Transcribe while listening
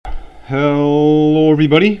Hello,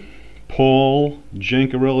 everybody. Paul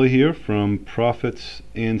Jancarella here from Profits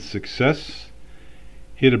and Success.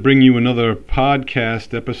 Here to bring you another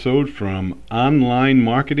podcast episode from Online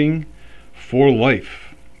Marketing for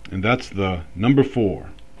Life. And that's the number 4.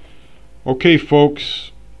 Okay,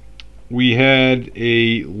 folks, we had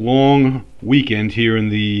a long weekend here in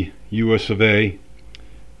the US of A.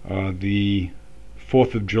 The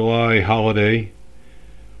 4th of July holiday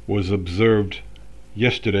was observed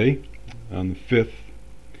yesterday on the 5th,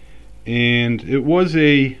 and it was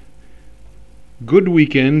a good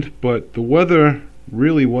weekend, but the weather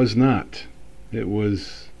really was not. It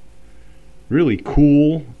was really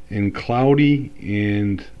cool and cloudy,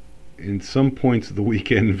 and in some points of the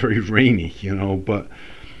weekend very rainy, but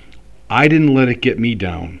I didn't let it get me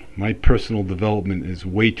down. My personal development is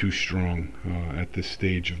way too strong at this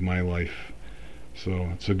stage of my life, so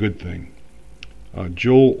it's a good thing.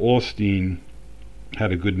 Joel Osteen had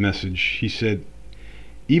a good message. He said,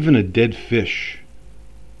 even a dead fish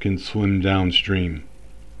can swim downstream.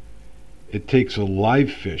 It takes a live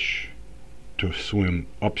fish to swim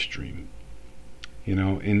upstream.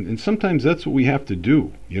 And sometimes that's what we have to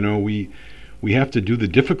do. We have to do the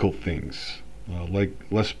difficult things. Like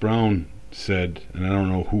Les Brown said, and I don't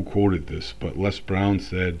know who quoted this, but Les Brown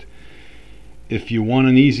said, if you want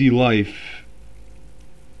an easy life,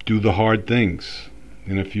 do the hard things.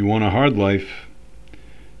 And if you want a hard life,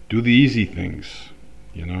 do the easy things,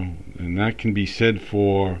 and that can be said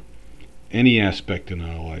for any aspect in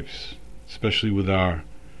our lives, especially with our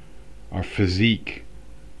physique.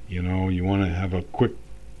 You want to have a quick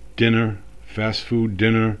dinner, fast food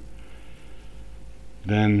dinner,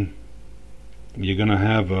 then you're going to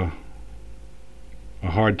have a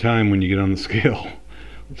hard time when you get on the scale.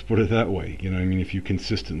 Let's put it that way. If you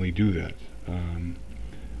consistently do that.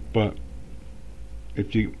 But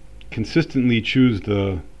if you consistently choose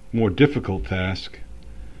the more difficult task,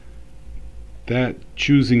 that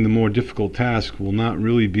choosing the more difficult task will not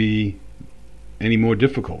really be any more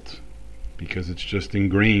difficult, because it's just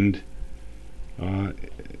ingrained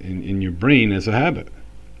in your brain as a habit.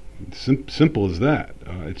 Simple as that.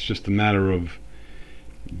 It's just a matter of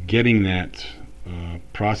getting that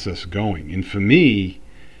process going. And for me,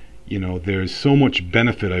 there's so much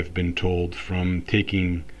benefit, I've been told, from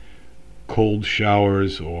taking cold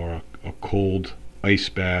showers or a cold ice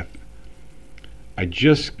bath. I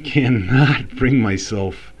just cannot bring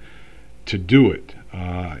myself to do it.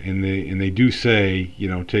 And they do say,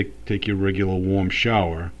 take your regular warm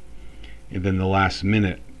shower, and then the last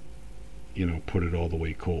minute, put it all the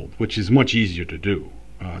way cold, which is much easier to do.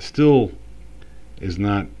 Still is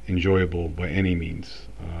not enjoyable by any means.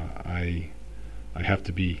 I have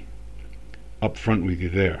to be upfront with you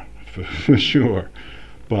there for sure,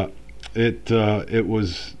 but it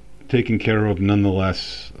was taken care of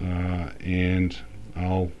nonetheless, and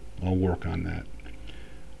I'll work on that.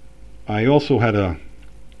 I also had a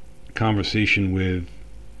conversation with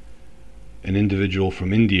an individual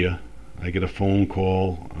from India. I get a phone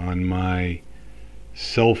call on my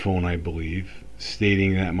cell phone, I believe,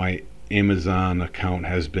 stating that my Amazon account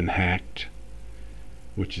has been hacked,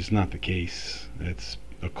 which is not the case. It's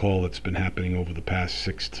a call that's been happening over the past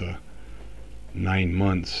 6 to 9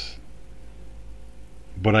 months.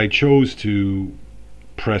 But I chose to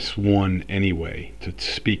press 1 anyway to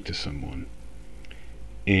speak to someone.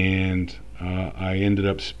 And I ended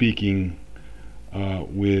up speaking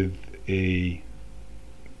with a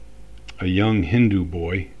young Hindu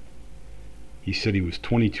boy. He said he was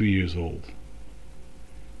 22 years old.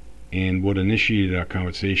 And what initiated our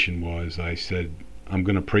conversation was, I said, I'm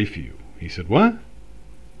going to pray for you. He said, what?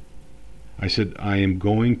 I said, I am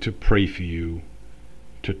going to pray for you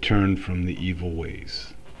to turn from the evil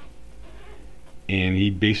ways. And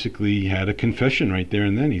he basically had a confession right there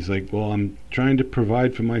and then. He's like, well, I'm trying to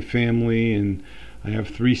provide for my family, and I have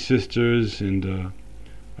 3 sisters and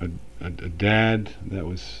a dad that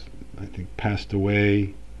was, I think, passed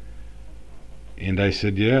away. And I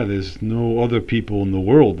said, yeah, there's no other people in the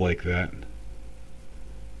world like that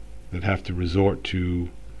have to resort to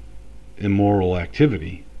immoral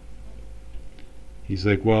activity. He's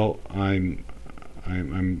like, well, I'm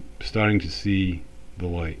starting to see the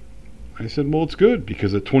light. I said, well, it's good,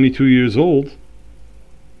 because at 22 years old,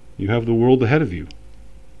 you have the world ahead of you,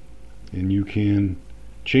 and you can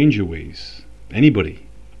change your ways. Anybody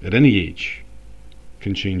at any age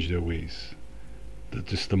can change their ways.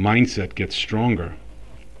 Just the mindset gets stronger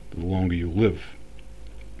the longer you live.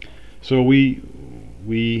 So we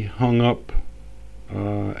hung up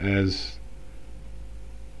as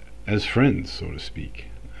friends, so to speak,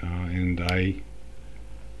 and I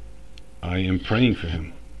am praying for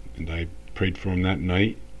him, and I prayed for him that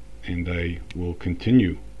night, and I will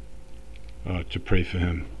continue to pray for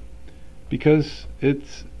him, because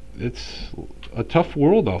it's a tough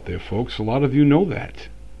world out there, folks. A lot of you know that,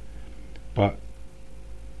 but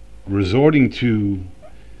resorting to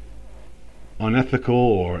unethical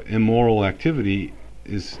or immoral activity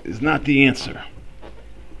is not the answer.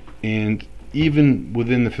 And even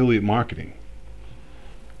within affiliate marketing,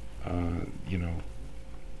 you know,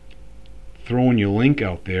 throwing your link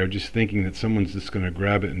out there, just thinking that someone's just going to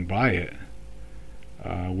grab it and buy it,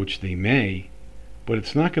 which they may, but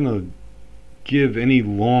it's not going to give any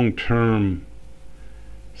long-term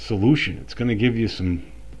solution. It's going to give you a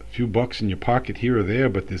few bucks in your pocket here or there,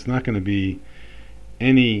 but there's not going to be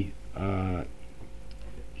any,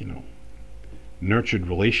 nurtured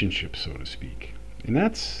relationship, so to speak. And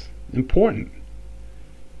that's important,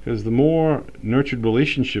 because the more nurtured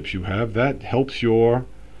relationships you have, that helps your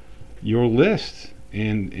list,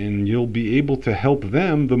 and you'll be able to help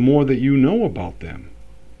them the more that you know about them.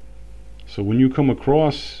 So when you come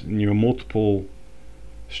across in your multiple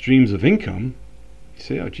streams of income, you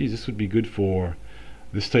say, oh geez, this would be good for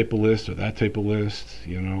this type of list or that type of list,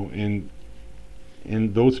 and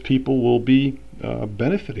those people will be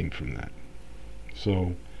benefiting from that.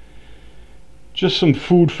 So just some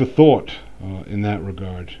food for thought in that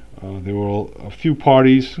regard. There were a few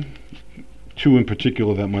parties, two in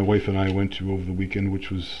particular, that my wife and I went to over the weekend, which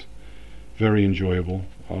was very enjoyable.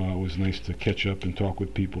 It was nice to catch up and talk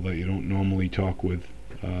with people that you don't normally talk with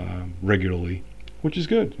regularly, which is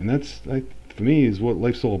good. And that's, for me, is what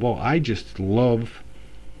life's all about. I just love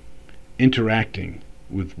interacting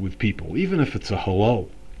with people, even if it's a hello,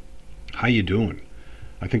 how you doing?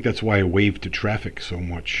 I think that's why I wave to traffic so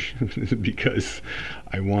much, because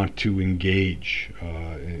I want to engage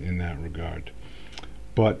in that regard.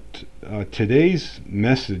 But today's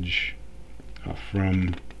message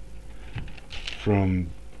from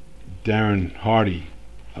Darren Hardy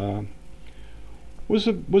was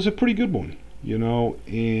a pretty good one,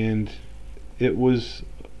 and it was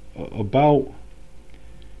about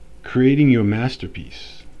creating your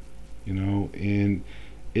masterpiece, and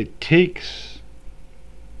it takes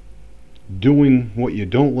doing what you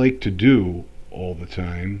don't like to do all the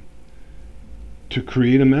time to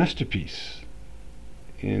create a masterpiece.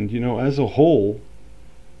 And as a whole,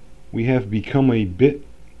 we have become a bit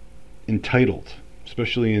entitled,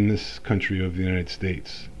 especially in this country of the United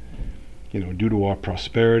States. Due to our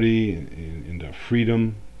prosperity and our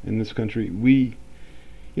freedom in this country, we,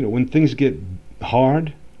 when things get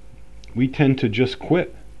hard, we tend to just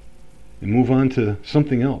quit and move on to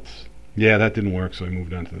something else. Yeah, that didn't work, so I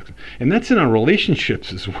moved on to the next. And that's in our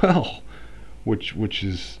relationships as well, which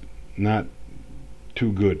is not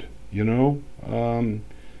too good.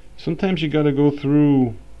 Sometimes you got to go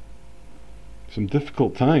through some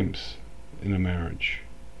difficult times in a marriage.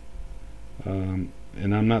 And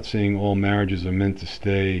I'm not saying all marriages are meant to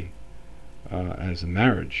stay as a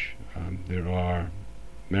marriage. There are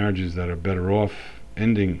marriages that are better off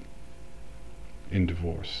ending in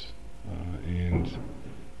divorce. And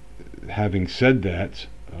having said that,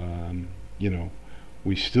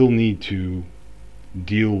 we still need to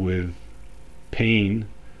deal with pain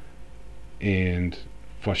and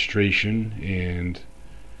frustration and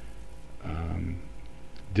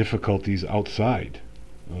difficulties outside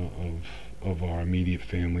of our immediate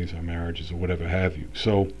families, our marriages, or whatever have you.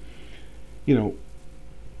 So,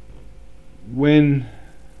 when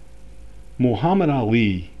Muhammad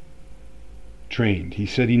Ali trained, he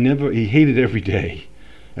said he hated every day,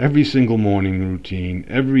 every single morning routine,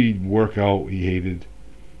 every workout he hated,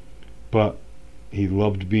 but he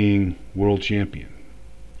loved being world champion.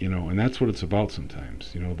 And that's what it's about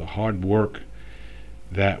sometimes. The hard work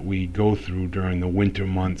that we go through during the winter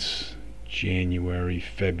months, January,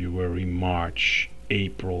 February, March,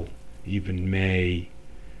 April, even May.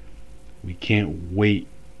 We can't wait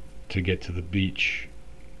to get to the beach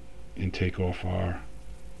and take off our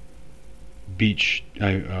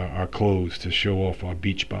clothes to show off our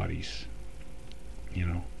beach bodies.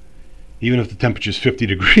 Even if the temperature's 50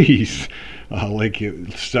 degrees, like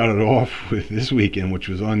it started off with this weekend, which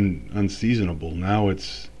was unseasonable. Now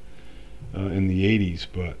it's in the 80s,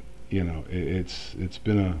 but it's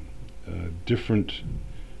been a different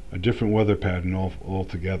weather pattern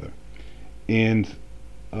altogether. And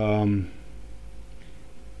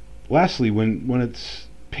lastly, when it's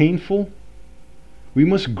painful, we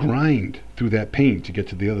must grind through that pain to get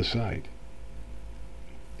to the other side.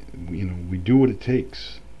 We do what it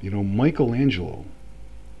takes. Michelangelo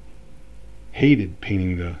hated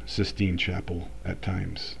painting the Sistine Chapel at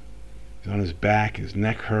times. He's on his back, his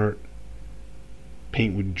neck hurt.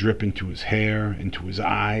 Paint would drip into his hair, into his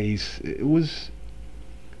eyes. It was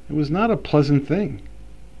It was not a pleasant thing.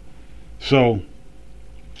 So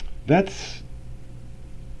that's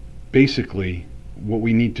basically what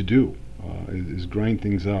we need to do, is grind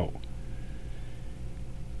things out.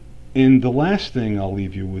 And the last thing I'll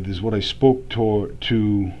leave you with is what I spoke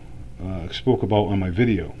about on my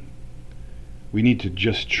video. We need to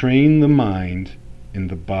just train the mind, and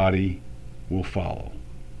the body will follow.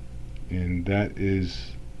 And that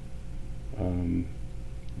is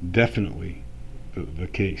definitely the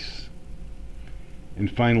case.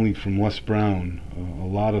 And finally, from Les Brown, a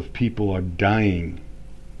lot of people are dying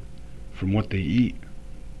from what they eat,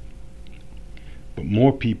 but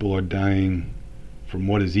more people are dying from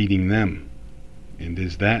what is eating them. And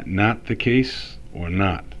is that not the case or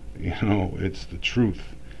not? It's the truth.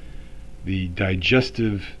 The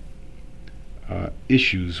digestive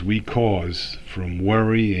issues we cause from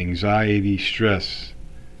worry, anxiety, stress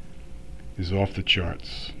is off the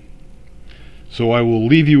charts. So I will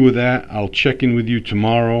leave you with that. I'll check in with you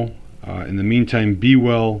tomorrow. In the meantime, be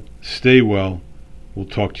well, stay well. We'll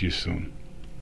talk to you soon.